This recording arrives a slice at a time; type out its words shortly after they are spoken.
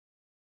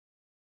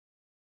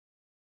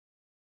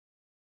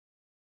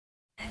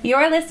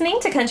You're listening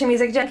to Country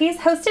Music Junkies,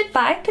 hosted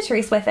by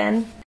Patrice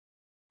Whiffen.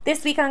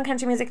 This week on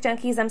Country Music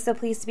Junkies, I'm so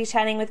pleased to be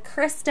chatting with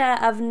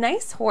Krista of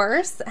Nice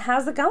Horse.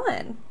 How's it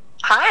going?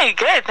 Hi,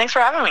 good. Thanks for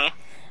having me.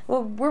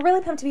 Well, we're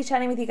really pumped to be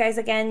chatting with you guys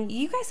again.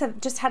 You guys have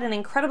just had an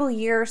incredible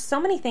year. So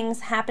many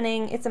things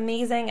happening. It's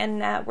amazing,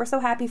 and we're so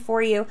happy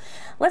for you.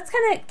 Let's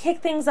kind of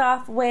kick things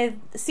off with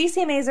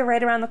CCMAs are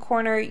right around the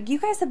corner. You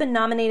guys have been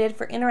nominated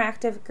for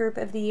Interactive Group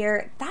of the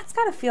Year. That's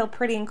got to feel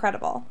pretty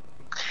incredible.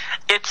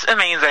 It's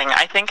amazing.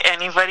 I think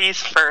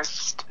anybody's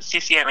first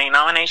CCMA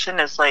nomination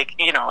is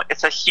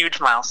it's a huge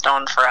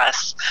milestone for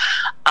us.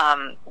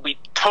 We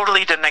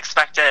totally didn't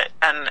expect it,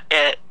 and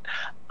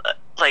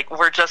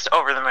we're just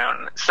over the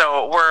moon.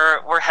 So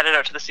we're headed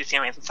out to the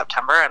CCMAs in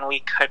September, and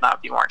we could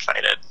not be more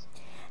excited.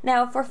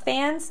 Now, for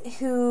fans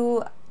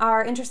who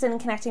are interested in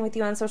connecting with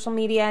you on social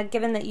media,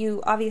 given that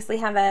you obviously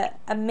have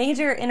a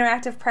major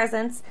interactive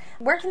presence,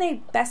 where can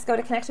they best go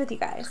to connect with you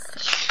guys?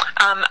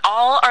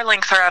 All our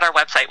links are at our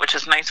website, which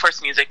is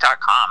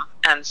nicehorsemusic.com.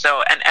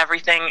 And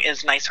everything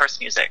is Nice Horse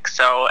Music.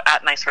 So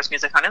at Nice Horse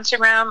Music on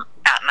Instagram,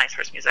 at Nice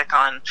Horse Music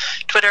on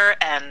Twitter,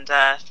 and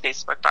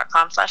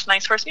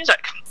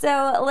facebook.com/nicehorsemusic.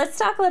 So let's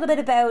talk a little bit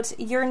about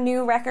your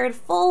new record,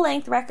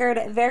 full-length record,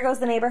 There Goes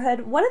the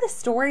Neighborhood. What are the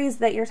stories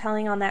that you're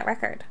telling on that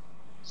record?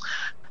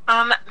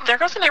 There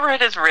Goes the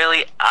Neighborhood is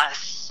really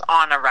us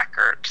on a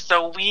record.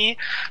 So we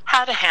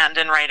had a hand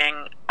in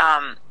writing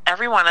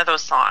every one of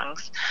those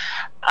songs.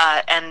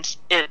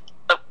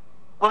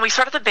 When we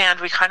started the band,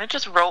 we kind of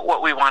just wrote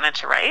what we wanted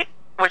to write,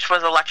 which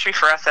was a luxury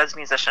for us as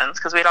musicians,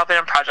 because we'd all been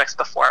in projects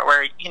before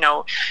where,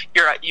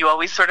 you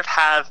always sort of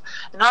have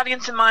an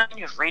audience in mind,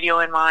 you have radio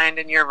in mind,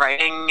 and you're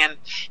writing,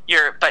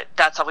 but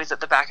that's always at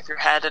the back of your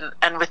head.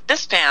 And with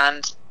this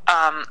band,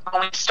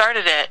 when we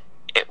started it,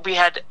 we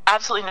had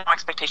absolutely no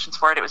expectations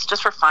for it. It was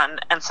just for fun,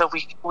 and so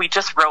we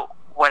just wrote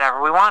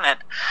whatever we wanted.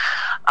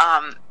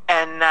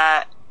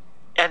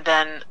 And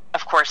then,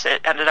 of course,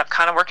 it ended up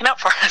kind of working out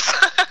for us.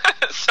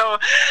 So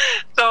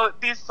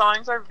these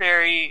songs are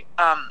very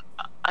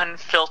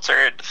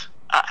unfiltered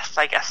us,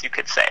 I guess you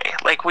could say.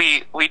 Like,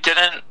 we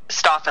didn't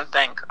stop and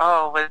think,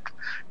 oh, would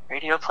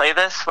radio play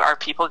this? Are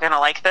people going to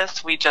like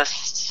this? We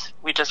just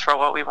wrote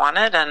what we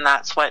wanted, and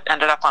that's what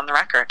ended up on the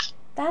record.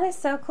 That is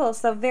so cool.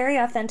 So very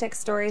authentic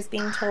stories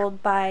being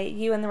told by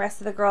you and the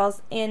rest of the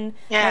girls in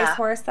Nice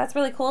Horse. That's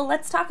really cool.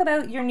 Let's talk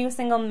about your new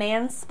single,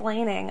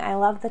 Mansplaining. I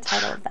love the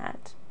title of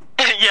that.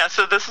 Yeah,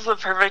 so this is a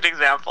perfect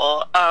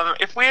example.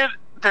 If we had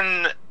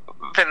been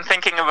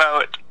thinking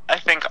about, I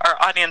think, our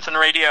audience in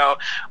radio,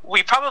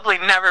 we probably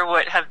never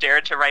would have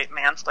dared to write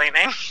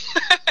mansplaining.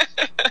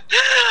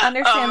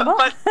 Understandable.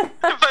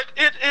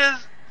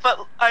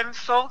 But I'm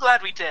so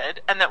glad we did,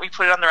 and that we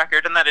put it on the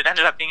record, and that it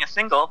ended up being a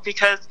single,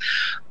 because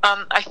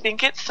I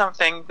think it's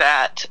something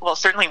that, well,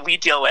 certainly we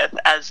deal with,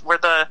 as we're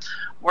the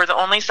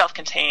only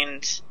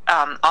self-contained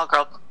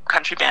all-girl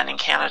country band in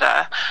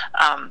Canada.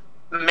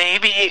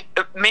 Maybe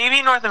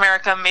North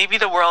America, maybe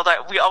the world.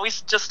 We always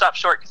just stop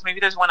short, because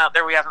maybe there's one out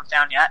there we haven't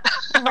found yet.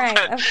 Right,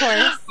 of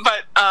course.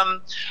 But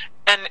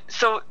and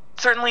so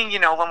certainly,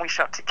 when we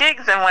show up to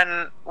gigs and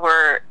when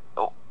we're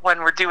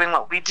doing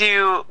what we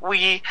do,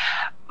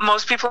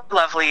 most people are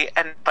lovely,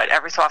 but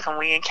every so often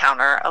we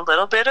encounter a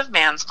little bit of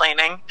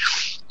mansplaining.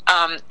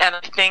 And I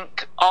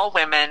think all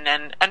women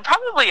and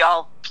probably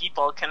all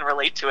people can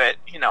relate to it.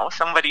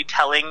 Somebody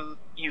telling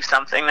you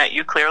something that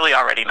you clearly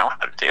already know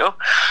how to do.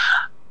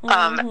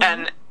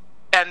 And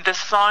this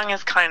song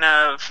is kind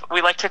of,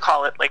 we like to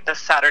call it like the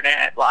Saturday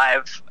Night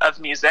Live of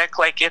music.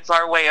 Like, it's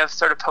our way of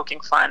sort of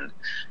poking fun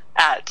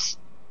at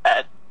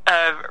a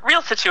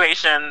real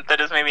situation that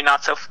is maybe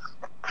not so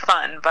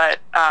fun, but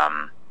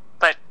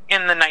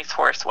in the Nice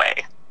Horse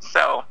way.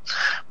 So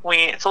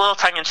it's a little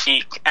tongue in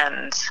cheek,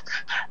 and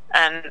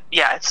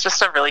yeah, it's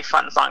just a really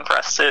fun song for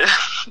us to.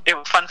 It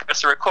was fun for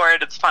us to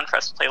record. It's fun for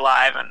us to play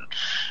live, and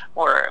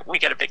we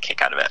get a big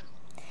kick out of it.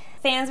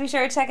 Fans, be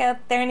sure to check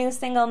out their new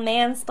single,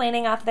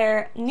 Mansplaining, off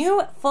their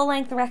new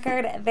full-length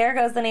record, There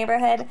Goes the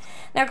Neighborhood.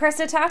 Now,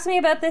 Krista, talk to me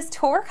about this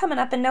tour coming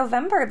up in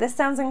November. This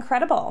sounds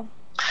incredible.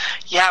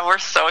 Yeah, we're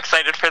so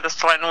excited for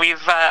this one.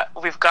 We've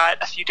got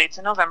a few dates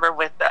in November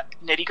with the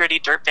Nitty Gritty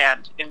Dirt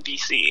Band in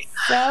BC.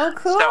 So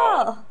cool.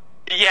 So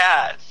we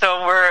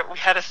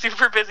had a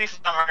super busy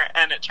summer,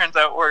 and it turns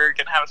out we're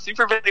going to have a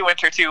super busy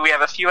winter too. We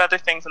have a few other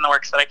things in the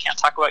works that I can't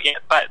talk about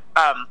yet, but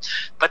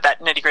that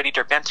Nitty Gritty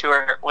Dirt Band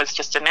tour was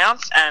just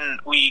announced, and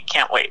we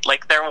can't wait.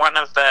 Like, they're one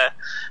of the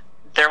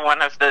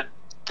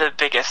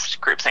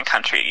biggest groups in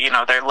country.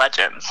 They're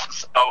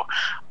legends. So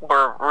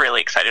we're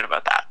really excited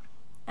about that.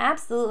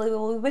 Absolutely.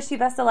 Well, we wish you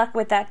best of luck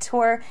with that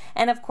tour.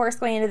 And, of course,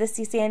 going into the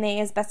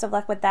CCMAs, best of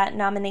luck with that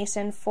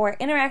nomination for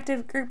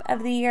Interactive Group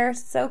of the Year.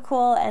 So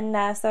cool and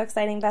so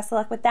exciting. Best of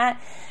luck with that.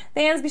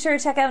 Fans, be sure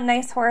to check out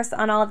Nice Horse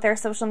on all of their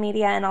social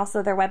media and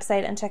also their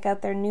website, and check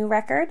out their new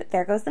record,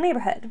 There Goes the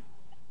Neighborhood.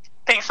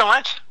 Thanks so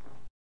much.